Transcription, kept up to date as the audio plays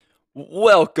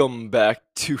Welcome back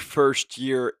to First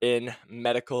Year in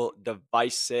Medical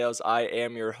Device Sales. I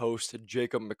am your host,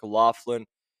 Jacob McLaughlin.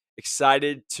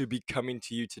 Excited to be coming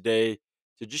to you today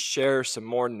to just share some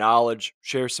more knowledge,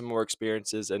 share some more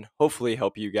experiences, and hopefully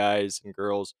help you guys and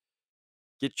girls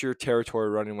get your territory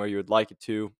running where you would like it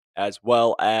to, as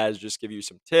well as just give you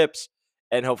some tips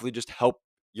and hopefully just help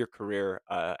your career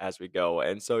as we go.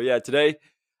 And so, yeah, today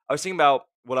I was thinking about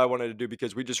what I wanted to do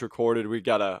because we just recorded. We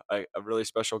got a really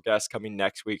special guest coming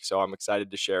next week, so I'm excited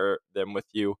to share them with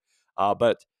you.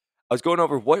 But I was going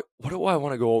over what do I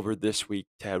want to go over this week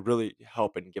to really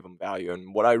help and give them value,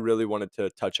 and what I really wanted to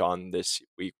touch on this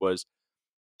week was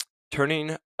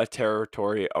turning a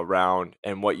territory around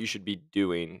and what you should be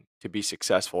doing to be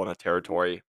successful in a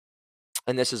territory.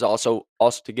 And this is also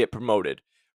to get promoted,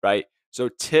 right? So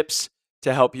tips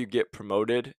to help you get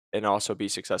promoted and also be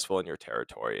successful in your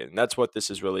territory. And that's what this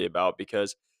is really about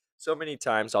because so many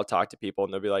times I'll talk to people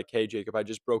and they'll be like, "Hey Jacob, I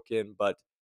just broke in, but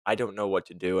I don't know what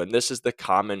to do." And this is the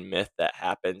common myth that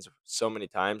happens so many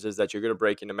times is that you're going to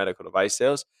break into medical device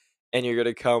sales and you're going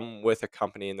to come with a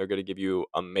company and they're going to give you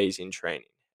amazing training.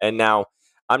 And now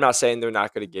I'm not saying they're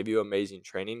not going to give you amazing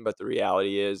training, but the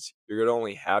reality is you're going to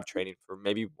only have training for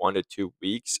maybe 1 to 2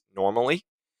 weeks normally.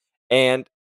 And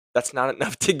that's not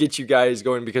enough to get you guys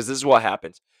going because this is what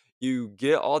happens. You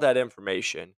get all that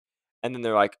information, and then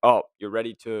they're like, oh, you're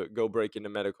ready to go break into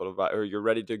medical device, or you're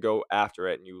ready to go after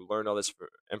it, and you learn all this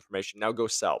information. Now go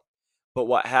sell. But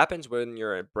what happens when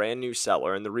you're a brand new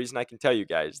seller, and the reason I can tell you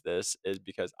guys this is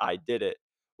because I did it,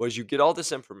 was you get all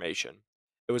this information.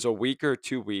 It was a week or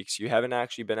 2 weeks. You haven't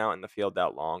actually been out in the field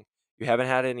that long. You haven't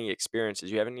had any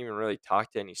experiences. You haven't even really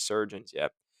talked to any surgeons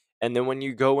yet, and then when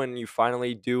you go and you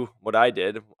finally do what I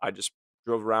did, I just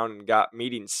drove around and got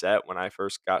meetings set when I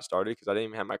first got started because I didn't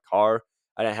even have my car.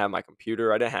 I didn't have my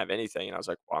computer. I didn't have anything. And I was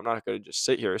like, well, I'm not going to just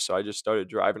sit here. So I just started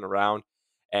driving around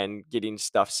and getting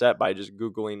stuff set by just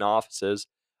Googling offices.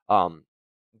 Um,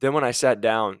 then when I sat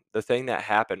down, the thing that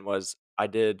happened was I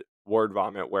did word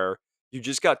vomit where you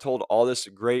just got told all this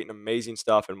great and amazing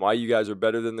stuff and why you guys are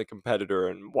better than the competitor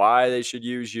and why they should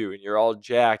use you and you're all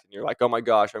jacked and you're like, "Oh my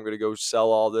gosh, I'm going to go sell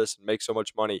all this and make so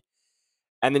much money."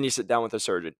 And then you sit down with a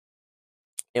surgeon.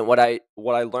 And what I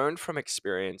learned from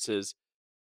experience is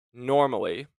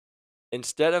normally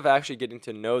instead of actually getting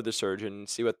to know the surgeon and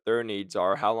see what their needs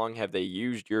are, how long have they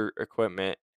used your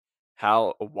equipment,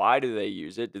 how why do they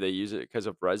use it? Do they use it because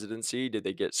of residency? Did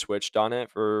they get switched on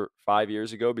it for 5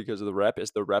 years ago because of the rep?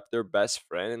 Is the rep their best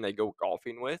friend and they go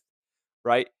golfing with,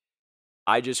 right?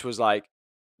 I just was like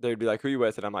they'd be like, "Who you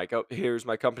with?" And I'm like, "Oh, here's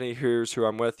my company, here's who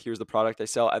I'm with, here's the product I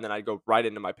sell," and then I'd go right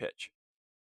into my pitch.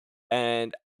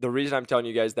 And the reason I'm telling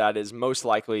you guys that is most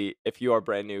likely if you are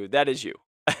brand new, that is you.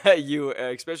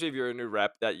 Especially if you're a new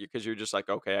rep that you because you're just like,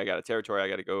 "Okay, I got a territory, I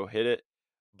gotta go hit it."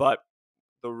 But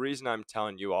the reason I'm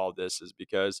telling you all this is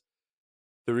because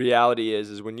the reality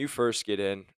is when you first get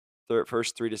in, the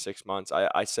first 3 to 6 months,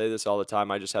 I say this all the time,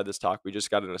 I just had this talk, we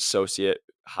just got an associate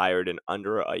hired in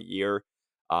under a year,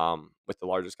 with the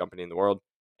largest company in the world,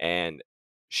 and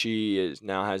she is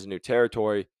now has a new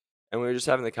territory, and we were just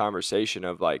having the conversation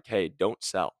of like, "Hey, don't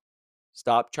sell.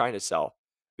 Stop trying to sell."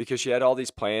 Because she had all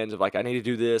these plans of like, "I need to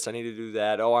do this, I need to do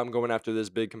that. Oh, I'm going after this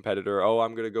big competitor. Oh,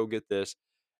 I'm gonna go get this."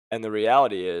 And the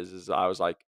reality is I was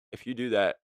like, if you do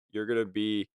that, you're gonna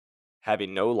be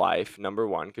having no life, number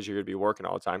one, because you're gonna be working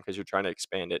all the time because you're trying to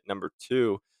expand it. Number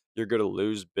two, you're gonna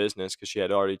lose business because she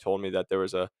had already told me that there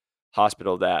was a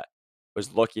hospital that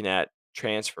was looking at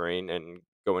transferring and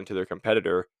going to their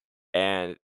competitor,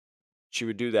 and she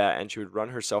would do that and she would run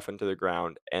herself into the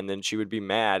ground and then she would be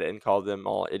mad and call them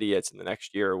all idiots in the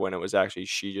next year when it was actually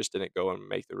she just didn't go and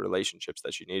make the relationships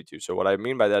that she needed to. So what I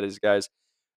mean by that is guys,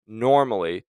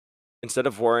 normally instead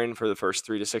of worrying for the first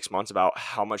 3 to 6 months about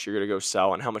how much you're gonna go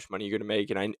sell and how much money you're gonna make,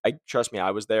 and I trust me,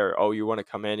 I was there. Oh, you wanna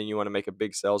come in and you wanna make a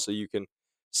big sell so you can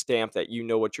stamp that you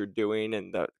know what you're doing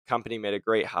and the company made a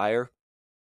great hire.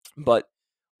 But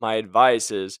my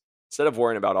advice is instead of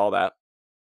worrying about all that,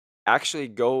 actually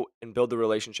go and build the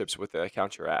relationships with the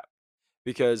accounts you're at.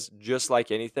 Because just like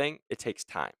anything, it takes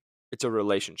time. It's a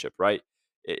relationship, right?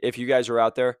 If you guys are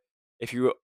out there, if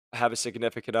you have a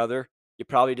significant other, you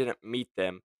probably didn't meet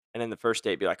them and in the first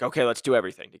date be like, "Okay, let's do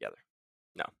everything together."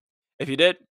 No. If you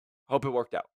did, hope it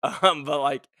worked out. But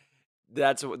like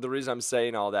the reason I'm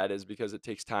saying all that is because it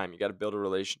takes time. You got to build a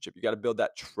relationship. You got to build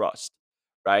that trust,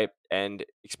 right? And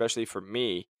especially for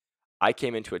me, I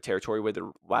came into a territory where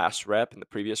the last rep and the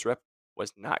previous rep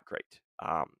was not great.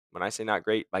 When I say not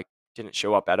great, like didn't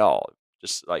show up at all.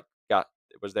 Just like got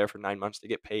was there for 9 months to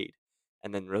get paid,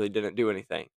 and then really didn't do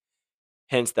anything.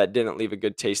 Hence, that didn't leave a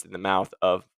good taste in the mouth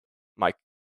of my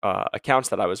accounts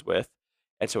that I was with.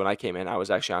 And so when I came in, I was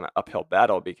actually on an uphill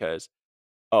battle because,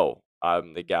 oh,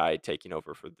 I'm the guy taking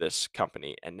over for this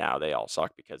company, and now they all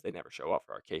suck because they never show up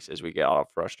for our cases. We get all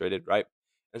frustrated, right?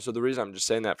 And so the reason I'm just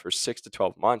saying that for 6 to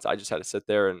 12 months, I just had to sit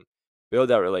there and build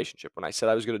that relationship. When I said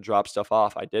I was going to drop stuff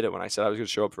off, I did it. When I said I was going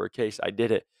to show up for a case, I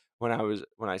did it. When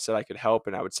I said I could help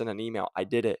and I would send an email, I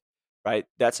did it. Right?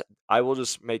 That's I will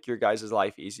just make your guys'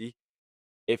 life easy.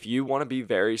 If you want to be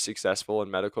very successful in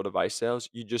medical device sales,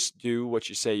 you just do what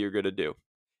you say you're going to do.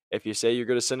 If you say you're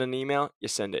going to send an email, you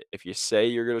send it. If you say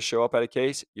you're going to show up at a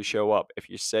case, you show up. If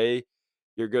you say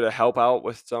you're going to help out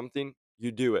with something,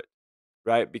 you do it,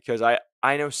 right? Because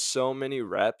I know so many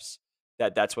reps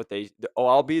that that's what oh,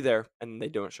 I'll be there, and they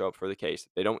don't show up for the case.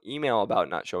 They don't email about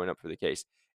not showing up for the case.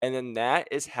 And then that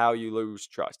is how you lose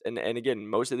trust. And again,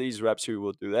 most of these reps who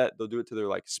will do that, they'll do it to their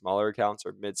like smaller accounts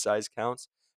or mid-sized accounts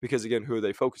because again, who are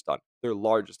they focused on? Their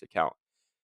largest account.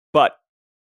 But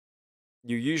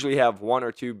you usually have 1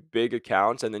 or 2 big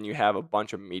accounts, and then you have a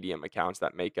bunch of medium accounts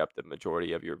that make up the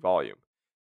majority of your volume,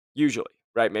 usually,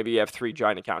 right? Maybe you have 3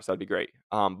 giant accounts, that'd be great.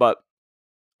 But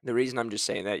the reason I'm just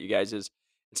saying that, you guys, is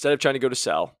instead of trying to go to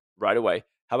sell right away,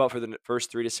 how about for the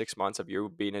first 3 to 6 months of you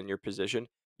being in your position,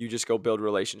 you just go build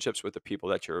relationships with the people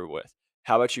that you're with?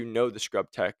 How about you know the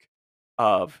scrub tech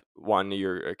of one of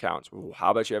your accounts?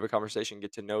 How about you have a conversation,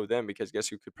 get to know them, because guess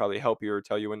who could probably help you or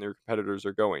tell you when their competitors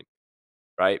are going?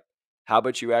 Right? How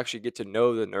about you actually get to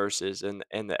know the nurses and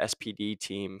the SPD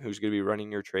team who's gonna be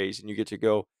running your trays, and you get to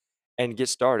go and get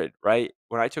started, right?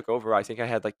 When I took over, I think I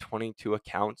had, like, 22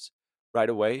 accounts right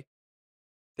away.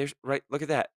 There's right, look at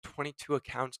that, 22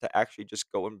 accounts to actually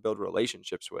just go and build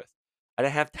relationships with. I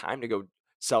didn't have time to go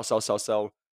sell, sell, sell,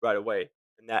 sell right away,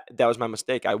 and that was my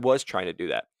mistake. I was trying to do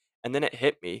that, and then it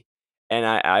hit me, and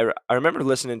I remember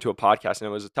listening to a podcast, and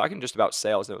it was talking just about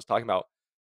sales, and it was talking about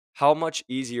how much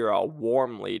easier a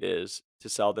warm lead is to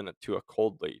sell than to a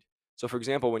cold lead. So, for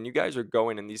example, when you guys are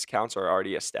going and these accounts are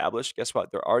already established, guess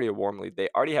what? They're already a warm lead. They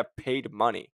already have paid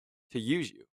money to use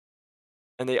you,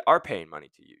 and they are paying money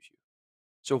to use you.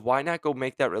 So why not go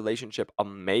make that relationship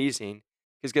amazing?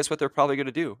 Because guess what they're probably going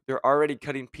to do? They're already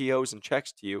cutting POs and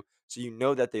checks to you, so you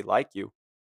know that they like you,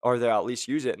 or they'll at least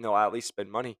use it and they'll at least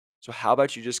spend money. So how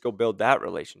about you just go build that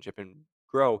relationship and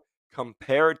grow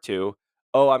compared to,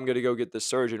 oh, I'm going to go get the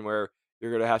surgeon where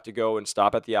you're going to have to go and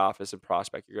stop at the office and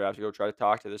prospect. You're going to have to go try to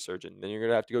talk to the surgeon. Then you're going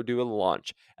to have to go do a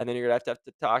lunch, and then you're going to have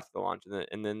to talk to the lunch,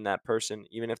 and then that person,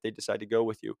 even if they decide to go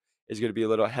with you, is going to be a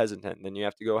little hesitant. Then you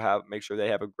have to go make sure they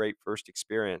have a great first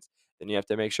experience. Then you have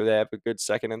to make sure they have a good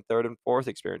second and third and fourth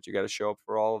experience. You got to show up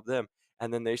for all of them.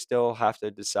 And then they still have to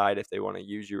decide if they want to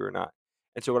use you or not.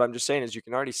 And so what I'm just saying is you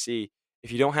can already see,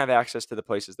 if you don't have access to the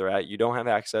places they're at, you don't have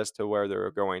access to where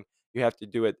they're going, you have to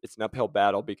do it. It's an uphill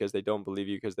battle because they don't believe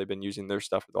you because they've been using their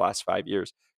stuff for the last 5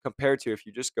 years. Compared to if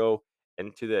you just go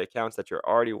into the accounts that you're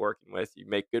already working with, you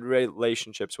make good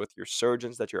relationships with your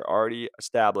surgeons that you're already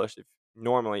established. If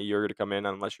normally you're going to come in,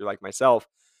 unless you're like myself,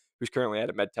 who's currently at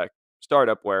a med tech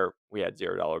startup where we had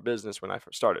 $0 business when I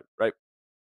first started, right?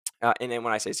 And then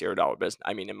when I say $0 business,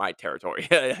 I mean in my territory.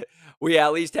 We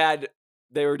at least had,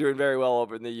 they were doing very well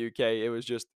over in the UK. It was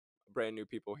just brand new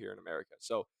people here in America.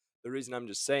 So the reason I'm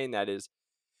just saying that is,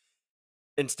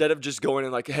 instead of just going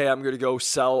and like, hey, I'm going to go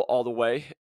sell all the way,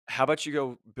 how about you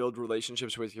go build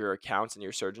relationships with your accounts and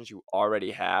your surgeons you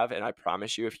already have? And I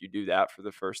promise you, if you do that for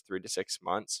the first 3 to 6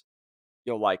 months,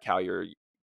 you'll like how your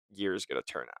year is going to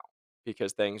turn out,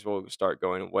 because things will start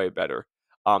going way better.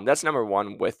 That's number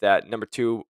one with that. Number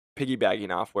two,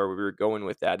 piggybacking off where we were going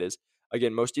with that is,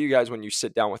 again, most of you guys, when you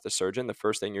sit down with the surgeon, the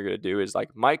first thing you're going to do is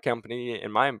like, my company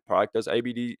and my product does A,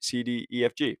 B, D, C, D, E,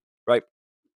 F, G, right?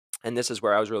 And this is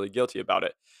where I was really guilty about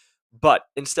it. But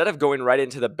instead of going right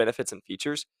into the benefits and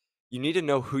features, you need to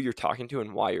know who you're talking to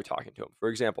and why you're talking to them. For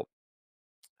example,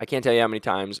 I can't tell you how many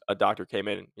times a doctor came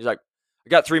in and he's like, I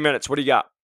got 3 minutes. What do you got?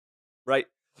 Right?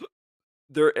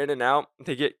 They're in and out.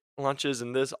 They get lunches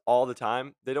and this all the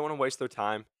time. They don't want to waste their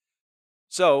time.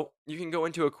 So you can go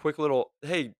into a quick little,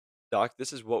 hey, doc,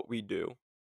 this is what we do.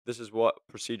 This is what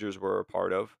procedures we're a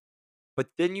part of. But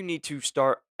then you need to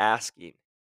start asking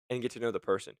and get to know the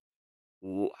person.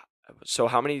 Wh- So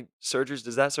how many surgeries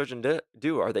does that surgeon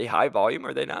do? Are they high volume? Or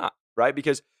are they not? Right?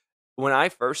 Because when I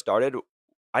first started,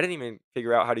 I didn't even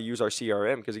figure out how to use our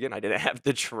CRM because again, I didn't have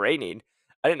the training.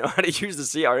 I didn't know how to use the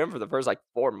CRM for the first like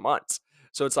 4 months.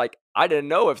 So it's like I didn't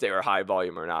know if they were high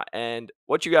volume or not. And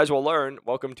what you guys will learn,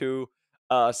 welcome to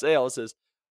sales, is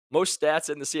most stats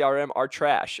in the CRM are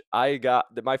trash.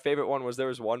 My favorite one was, there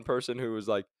was one person who was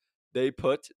like, they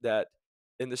put that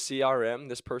in the CRM,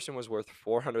 this person was worth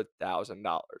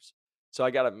 $400,000. So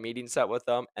I got a meeting set with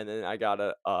them, and then I got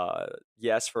a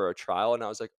yes for a trial, and I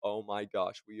was like, "Oh my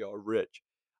gosh, we are rich."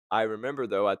 I remember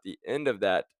though at the end of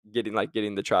that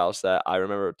getting the trial set, I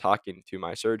remember talking to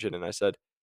my surgeon and I said,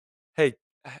 "Hey,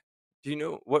 do you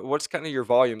know what's kind of your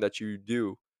volume that you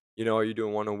do? You know, are you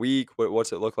doing one a week?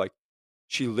 What's it look like?"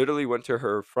 She literally went to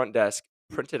her front desk,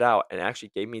 printed out, and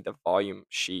actually gave me the volume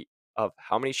sheet of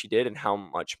how many she did and how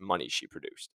much money she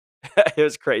produced. It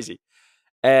was crazy.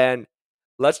 And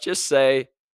let's just say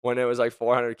when it was like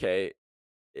 400K,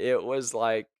 it was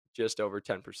like just over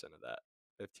 10% of that,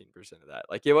 15% of that.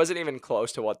 Like it wasn't even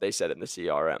close to what they said in the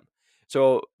CRM.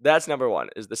 So that's number one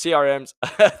is the CRMs.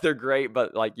 They're great,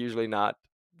 but like usually not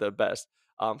the best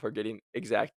for getting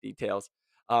exact details.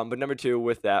 But number two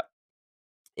with that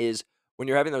is when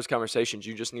you're having those conversations,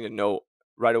 you just need to know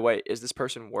right away, is this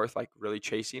person worth like really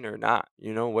chasing or not?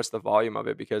 You know, what's the volume of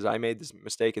it? Because I made this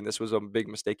mistake and this was a big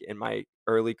mistake in my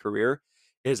early career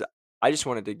is I just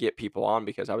wanted to get people on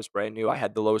because I was brand new. I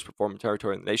had the lowest performing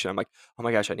territory in the nation. I'm like, oh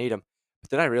my gosh, I need them.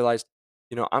 But then I realized,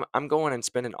 I'm going and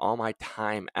spending all my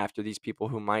time after these people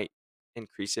who might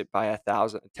increase it by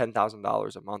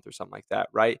 $10,000 a month or something like that,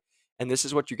 right? And this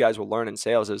is what you guys will learn in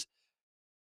sales is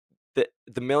the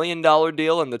 $1,000,000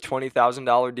 deal and the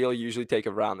 $20,000 deal usually take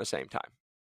around the same time,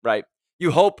 right?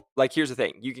 You hope like, here's the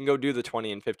thing, you can go do the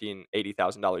 20 and 50 and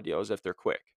 $80,000 deals if they're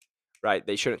quick, right?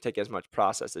 They shouldn't take as much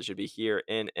process. They should be here,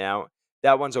 in, out.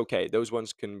 That one's okay. Those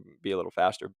ones can be a little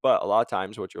faster, but a lot of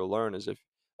times what you'll learn is if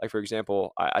like, for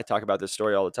example, I talk about this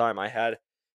story all the time. I had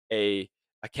a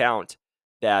account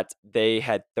that they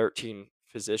had 13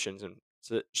 physicians and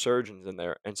surgeons in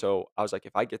there, and so I was like,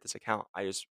 "If I get this account, I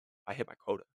hit my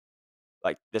quota."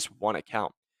 Like this one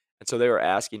account. And so they were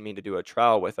asking me to do a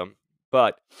trial with them.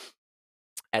 But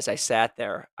as I sat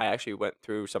there, I actually went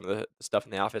through some of the stuff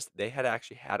in the office. They had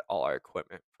actually had all our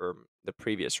equipment from the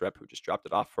previous rep who just dropped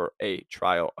it off for a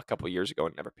trial a couple years ago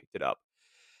and never picked it up.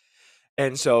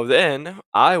 And so then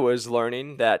I was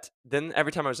learning that then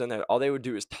every time I was in there, all they would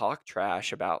do is talk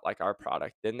trash about like our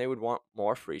product. Then they would want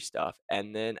more free stuff.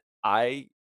 And then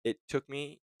it took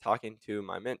me talking to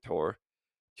my mentor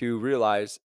to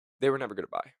realize they were never going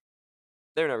to buy.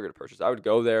 They were never gonna purchase. I would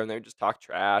go there and they would just talk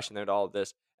trash and they'd all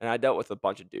this, and I dealt with a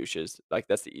bunch of douches, like,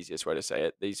 that's the easiest way to say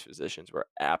it. These physicians were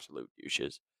absolute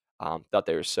douches. Thought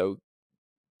they were so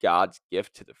God's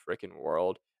gift to the freaking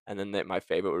world, and then my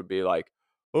favorite would be like,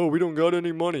 "Oh, we don't got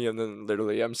any money," and then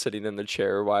literally I'm sitting in the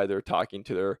chair while they're talking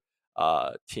to their,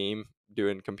 team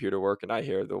doing computer work, and I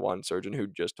hear the one surgeon who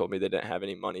just told me they didn't have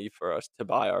any money for us to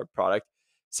buy our product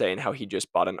saying how he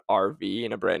just bought an RV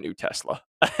and a brand new Tesla.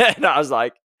 And I was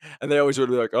like and they always would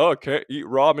be like, "Oh, can't eat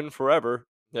ramen forever."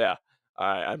 Yeah,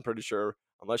 I'm pretty sure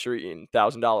unless you're eating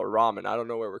 $1,000 ramen, I don't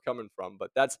know where we're coming from,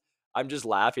 but I'm just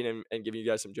laughing and giving you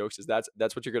guys some jokes is that's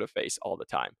what you're gonna face all the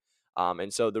time.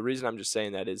 And so the reason I'm just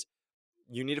saying that is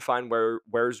you need to find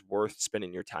where's worth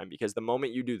spending your time because the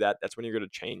moment you do that, that's when you're gonna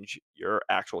change your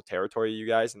actual territory, you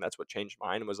guys, and that's what changed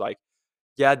mine was like,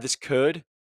 yeah, this could,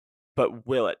 but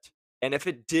will it? And if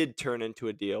it did turn into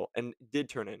a deal and did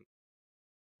turn in,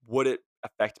 would it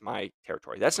affect my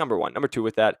territory? That's number one. Number two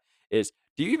with that is,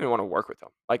 do you even want to work with them?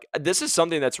 Like, this is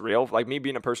something that's real. Like me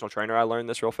being a personal trainer, I learned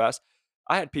this real fast.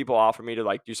 I had people offer me to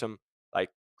like do some like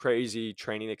crazy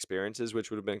training experiences,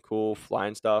 which would have been cool,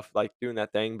 flying stuff, like doing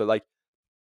that thing. But like,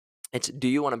 it's do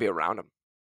you want to be around them?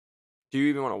 Do you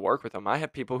even wanna work with them? I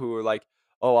have people who are like,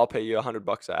 "Oh, I'll pay you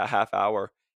 $100 a half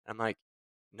hour." I'm like,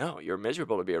 "No, you're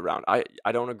miserable to be around. I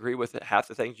don't agree with half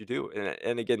the things you do."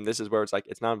 And again, this is where it's like,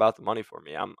 it's not about the money for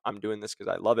me. I'm doing this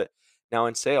because I love it. Now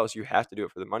in sales, you have to do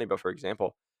it for the money, but for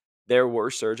example, there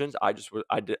were surgeons I just w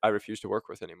I refused to work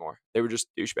with anymore. They were just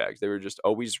douchebags. They were just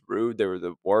always rude. They were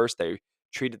the worst. They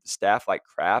treated the staff like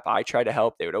crap. I tried to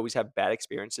help. They would always have bad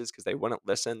experiences because they wouldn't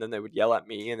listen. Then they would yell at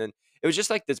me, and then it was just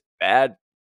like this bad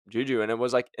juju, and it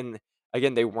was like and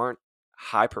again, they weren't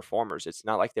high performers. It's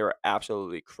not like they were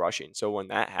absolutely crushing. So when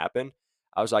that happened,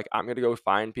 I was like, I'm gonna go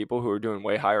find people who are doing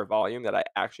way higher volume that I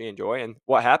actually enjoy. And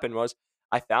what happened was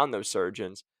I found those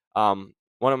surgeons.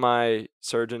 One of my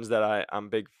surgeons that I'm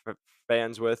big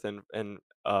fans with, and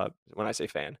when I say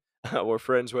fan, we're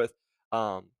friends with.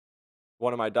 Um,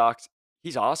 One of my docs,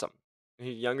 he's awesome.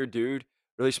 He's a younger dude,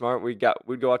 really smart. We'd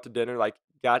go out to dinner, like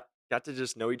got to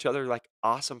just know each other, like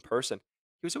awesome person.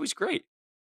 He was always great.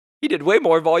 He did way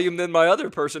more volume than my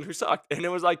other person who sucked. And it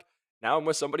was like, now I'm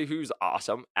with somebody who's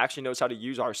awesome, actually knows how to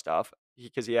use our stuff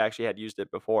because he actually had used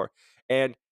it before.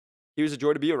 And he was a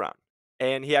joy to be around.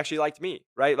 And he actually liked me,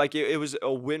 right? Like it was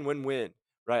a win-win-win,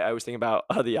 right? I was thinking about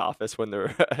The Office when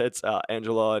they're it's uh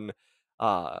Angela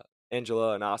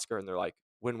and Oscar and they're like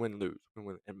win-win lose,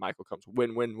 win-win and Michael comes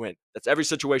win-win-win. That's every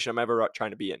situation I'm ever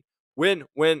trying to be in. Win,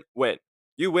 win, win.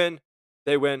 You win,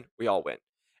 they win, we all win.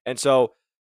 And so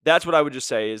that's what I would just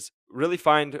say is really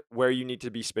find where you need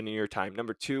to be spending your time.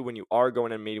 Number two, when you are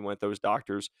going and meeting with those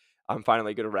doctors, I'm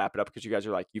finally going to wrap it up because you guys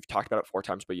are like, you've talked about it 4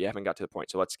 times, but you haven't got to the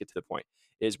point. So let's get to the point.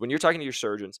 Is when you're talking to your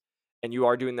surgeons and you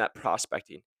are doing that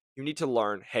prospecting, you need to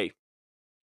learn, hey,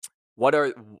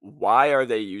 why are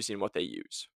they using what they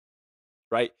use?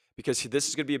 Right? Because this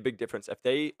is going to be a big difference. If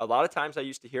they, a lot of times I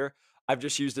used to hear, I've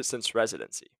just used it since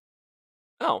residency.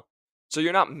 Oh, so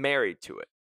you're not married to it.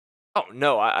 Oh,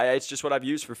 no, it's just what I've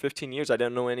used for 15 years. I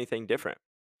didn't know anything different.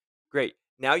 Great.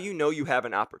 Now you know you have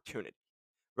an opportunity,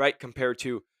 right? Compared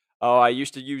to, oh, I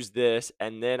used to use this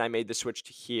and then I made the switch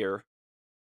to here.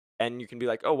 And you can be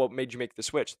like, "Oh, what made you make the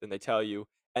switch?" Then they tell you,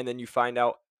 and then you find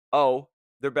out, oh,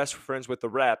 they're best friends with the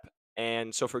rep.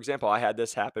 And so, for example, I had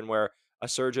this happen where a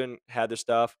surgeon had this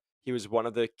stuff. He was one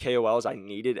of the KOLs I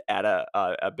needed at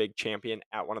a big champion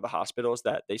at one of the hospitals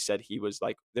that they said he was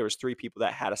like there was 3 people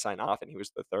that had to sign off, and he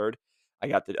was the 3rd. I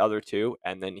got the other 2,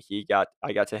 and then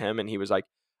I got to him, and he was like,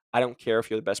 "I don't care if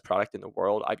you're the best product in the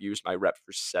world. I've used my rep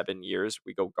for 7 years.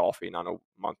 We go golfing on a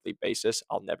monthly basis.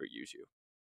 I'll never use you."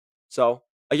 So,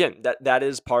 again, that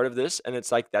is part of this, and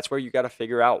it's like, that's where you gotta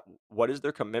figure out what is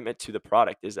their commitment to the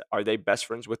product? Are they best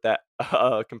friends with that,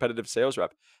 competitive sales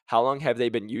rep? How long have they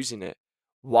been using it?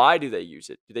 Why do they use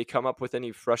it? Do they come up with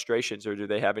any frustrations, or do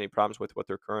they have any problems with what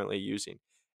they're currently using?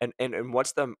 And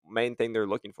what's the main thing they're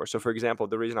looking for? So, for example,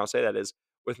 the reason I'll say that is,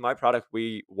 with my product,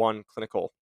 we won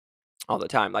clinical all the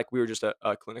time, like, we were just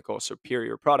a clinical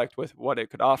superior product with what it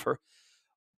could offer.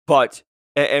 But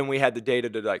and we had the data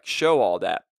to, like, show all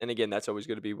that, and again, that's always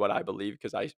gonna be what I believe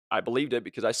because I believed it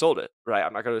because I sold it, right?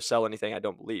 I'm not gonna sell anything I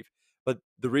don't believe. But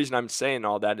the reason I'm saying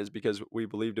all that is because we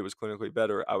believed it was clinically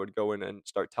better. I would go in and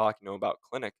start talking to 'em about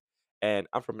clinic, and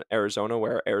I'm from Arizona,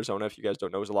 where Arizona, if you guys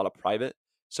don't know, is a lot of private.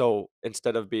 So,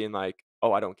 instead of being like,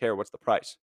 "Oh, I don't care, what's the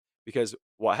price?" Because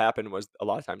what happened was a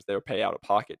lot of times they would pay out of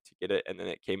pocket to get it, and then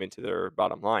it came into their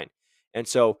bottom line. And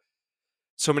so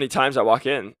many times I walk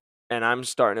in and I'm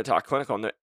starting to talk clinical,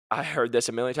 and I heard this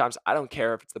a million times. I don't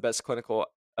care if it's the best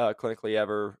clinically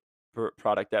ever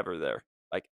product ever there.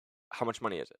 Like, how much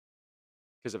money is it?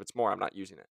 Because if it's more, I'm not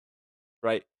using it.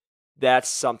 Right? That's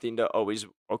something to always,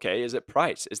 okay, is it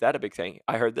price? Is that a big thing?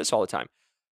 I heard this all the time.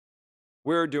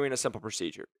 We're doing a simple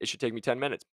procedure. It should take me 10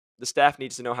 minutes. The staff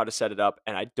needs to know how to set it up,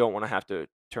 and I don't want to have to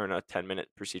turn a 10-minute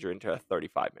procedure into a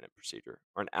 35-minute procedure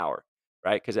or an hour,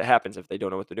 right? Because it happens if they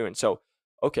don't know what they're doing. So,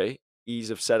 okay,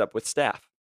 ease of setup with staff.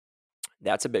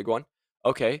 That's a big one.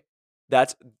 Okay.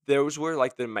 That's those were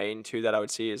like the main 2 that I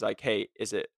would see is like, hey,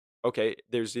 is it okay,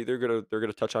 there's either they're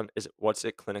gonna touch on is it what's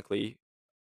it clinically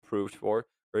proved for,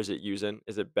 or is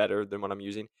it better than what I'm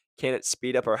using? Can it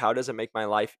speed up or how does it make my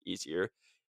life easier?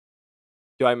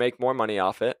 Do I make more money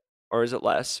off it or is it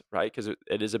less, right? Because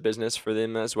it is a business for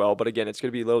them as well. But again, it's going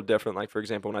to be a little different. Like, for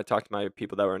example, when I talk to my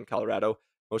people that were in Colorado,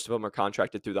 most of them are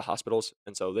contracted through the hospitals.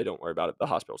 And so they don't worry about it. The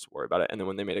hospitals worry about it. And then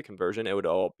when they made a conversion, it would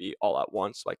all be all at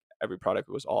once. Like every product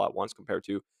was all at once compared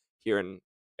to here in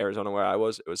Arizona where I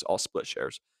was, it was all split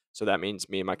shares. So that means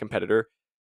me and my competitor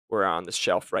were on the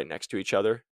shelf right next to each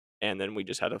other. And then we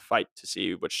just had a fight to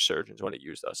see which surgeons want to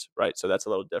use us, right? So that's a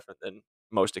little different than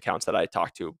most accounts that I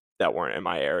talked to that weren't in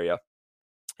my area.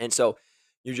 And so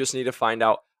you just need to find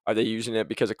out, are they using it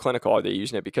because of clinical? Are they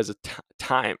using it because of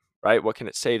time, right? What can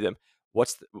it save them?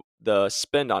 What's the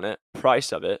spend on it,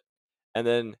 price of it? And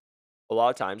then a lot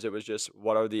of times it was just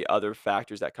what are the other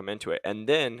factors that come into it? And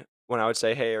then when I would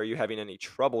say, hey, are you having any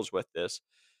troubles with this?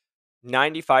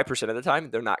 95% of the time,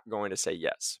 they're not going to say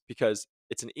yes because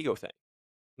it's an ego thing.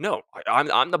 No,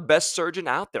 I'm the best surgeon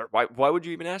out there. Why would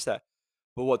you even ask that?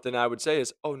 But what then I would say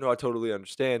is, "Oh, no, I totally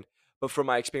understand." But from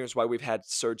my experience, why we've had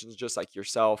surgeons just like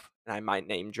yourself, and I might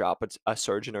name drop a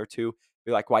surgeon or 2,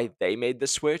 be like, why they made the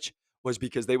switch was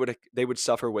because they would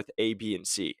suffer with A, B, and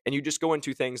C. And you just go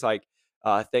into things like,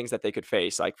 things that they could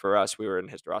face. Like for us, we were in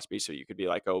hysteroscopy, so you could be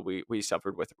like, "Oh, we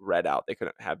suffered with red out." They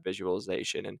couldn't have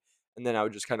visualization, and then I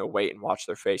would just kinda wait and watch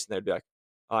their face, and they'd be like,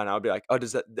 "Oh," and I would be like, "Oh,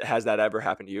 does that has that ever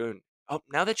happened to you?" And, "Oh,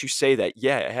 now that you say that,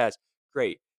 yeah, it has."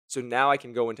 Great. So now I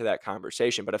can go into that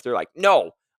conversation. But if they're like,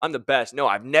 no, I'm the best. No,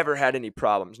 I've never had any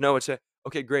problems. No, it's a,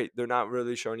 okay, great. They're not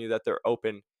really showing you that they're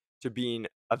open to being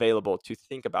available to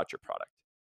think about your product.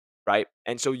 Right.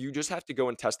 And so you just have to go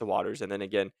and test the waters. And then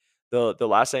again, the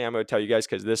last thing I'm going to tell you guys,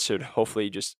 because this should hopefully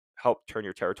just help turn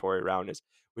your territory around is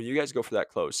when you guys go for that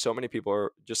close, so many people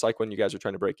are just like when you guys are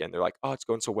trying to break in, they're like, oh, it's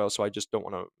going so well. So I just don't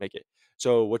want to make it.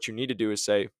 So what you need to do is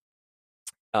say,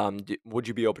 would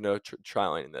you be open to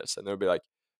trialing this? And they'll be like,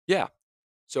 yeah.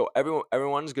 So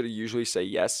everyone's gonna usually say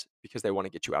yes because they wanna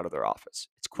get you out of their office.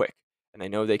 It's quick. and I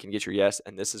know they can get your yes.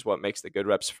 And this is what makes the good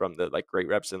reps from the like great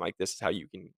reps, and like this is how you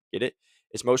can get it.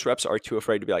 Is most reps are too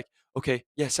afraid to be like, okay,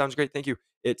 yeah, sounds great, thank you.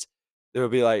 It's they'll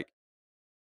be like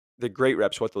the great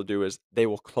reps. What they'll do is they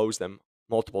will close them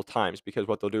multiple times because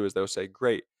what they'll do is they'll say,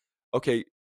 great, okay,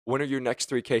 when are your next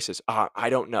three cases? I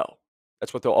don't know.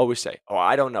 That's what they'll always say. Oh,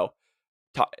 I don't know.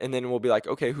 And then we'll be like,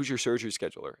 okay, who's your surgery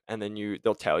scheduler? And then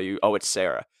they'll tell you, oh, it's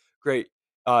Sarah. Great.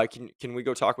 Can we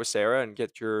go talk with Sarah and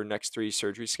get your next three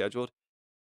surgeries scheduled?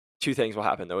 Two things will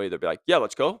happen. They'll either be like, yeah,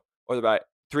 let's go, or they'll be like,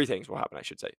 three things will happen. I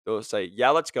should say. They'll say, yeah,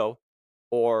 let's go,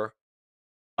 or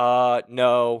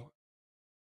no,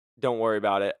 don't worry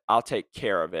about it. I'll take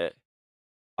care of it.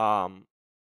 Um,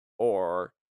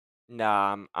 or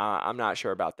nah, I'm not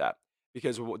sure about that.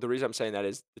 Because the reason I'm saying that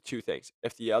is the two things.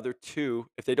 If the other two,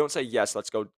 if they don't say yes, let's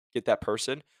go get that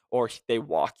person, or they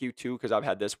walk you to, because I've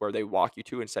had this where they walk you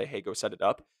to and say, hey, go set it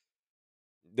up,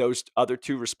 those other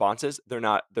 2 responses, they're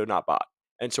not bot.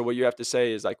 And so what you have to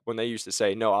say is, like, when they used to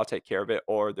say, "No, I'll take care of it,"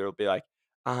 or they'll be like,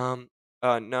 "Um,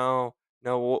 no,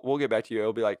 no, we'll get back to you."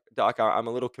 It'll be like, "Doc, I'm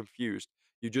a little confused.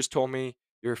 You just told me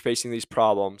you're facing these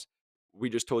problems.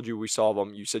 We just told you we solve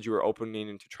them. You said you were opening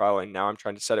into trial, and now I'm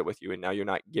trying to set it with you, and now you're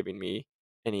not giving me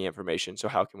any information. So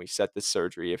how can we set this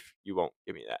surgery if you won't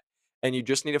give me that?" And you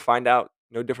just need to find out,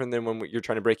 no different than when you're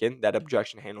trying to break in, that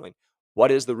objection handling. What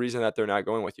is the reason that they're not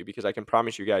going with you? Because I can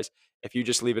promise you guys, if you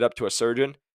just leave it up to a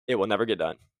surgeon, it will never get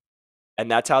done. And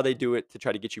that's how they do it to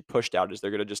try to get you pushed out, is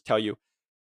they're gonna just tell you,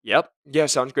 "Yep, yeah,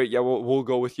 sounds great. Yeah, we'll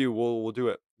go with you. We'll do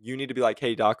it." You need to be like,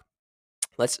 "Hey, doc,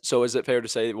 let's so is it fair to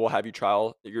say we'll have you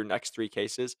trial your next 3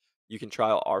 cases? You can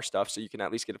trial our stuff so you can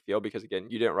at least get a feel, because again,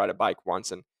 you didn't ride a bike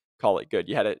once and call it good.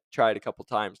 You had to try it a couple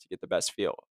times to get the best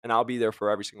feel, and I'll be there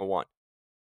for every single one."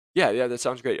 Yeah, yeah, that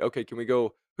sounds great. Okay, can we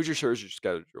go who's your surgery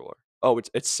scheduler? Oh,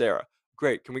 it's Sarah.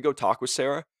 Great. Can we go talk with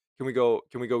Sarah? Can we go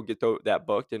get that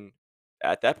booked? And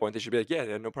at that point, they should be like, yeah,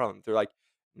 yeah, no problem. They're like,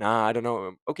 nah, I don't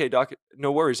know. Okay, doc,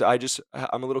 no worries.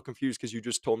 I'm a little confused because you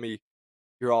just told me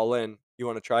you're all in. You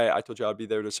want to try it? I told you I'd be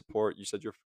there to support. You said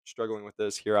you're struggling with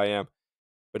this. Here I am.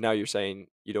 But now you're saying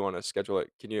you don't want to schedule it.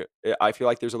 Can you? I feel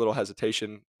like there's a little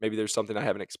hesitation. Maybe there's something I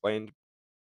haven't explained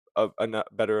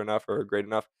better enough or great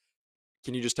enough.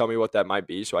 Can you just tell me what that might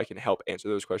be so I can help answer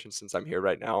those questions since I'm here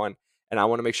right now? And I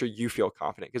want to make sure you feel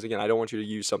confident, because again, I don't want you to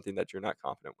use something that you're not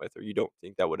confident with or you don't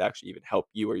think that would actually even help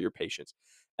you or your patients.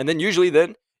 And then usually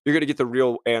then you're going to get the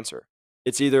real answer.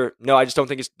 It's either no, I just don't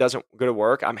think it doesn't going to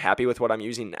work. I'm happy with what I'm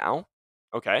using now.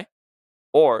 Okay.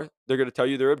 Or they're going to tell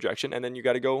you their objection, and then you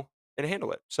got to go and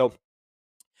handle it. So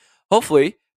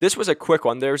hopefully, this was a quick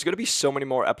one. There's going to be so many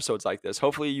more episodes like this.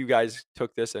 Hopefully, you guys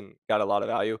took this and got a lot of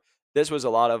value. This was a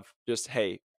lot of just,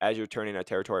 hey, as you're turning a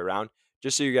territory around,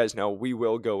 just so you guys know, we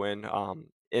will go in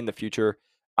the future.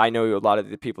 I know a lot of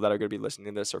the people that are going to be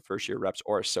listening to this are first year reps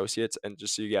or associates, and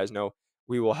just so you guys know,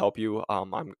 we will help you.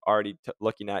 I'm already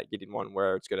looking at getting one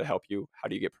where it's going to help you. How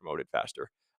do you get promoted faster?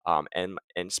 And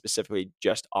specifically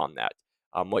just on that,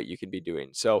 what you can be doing.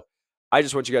 So I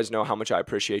just want you guys to know how much I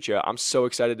appreciate you. I'm so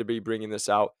excited to be bringing this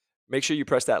out. Make sure you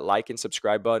press that like and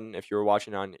subscribe button if you're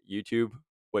watching on YouTube,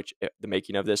 which the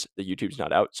making of this, the YouTube's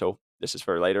not out. So this is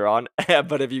for later on.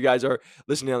 But if you guys are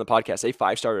listening on the podcast, a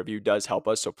 5-star review does help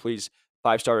us. So please,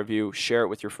 5-star review, share it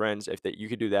with your friends. If that you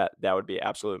could do that, that would be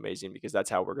absolutely amazing, because that's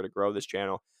how we're going to grow this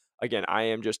channel. Again, I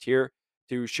am just here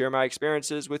to share my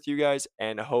experiences with you guys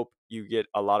and hope you get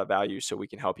a lot of value so we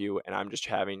can help you. And I'm just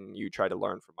having you try to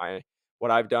learn from what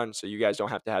I've done so you guys don't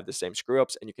have to have the same screw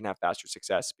ups and you can have faster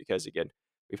success, because again,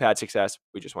 we've had success.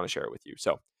 We just want to share it with you.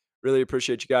 So really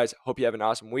appreciate you guys. Hope you have an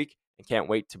awesome week and can't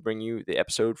wait to bring you the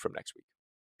episode from next week.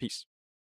 Peace.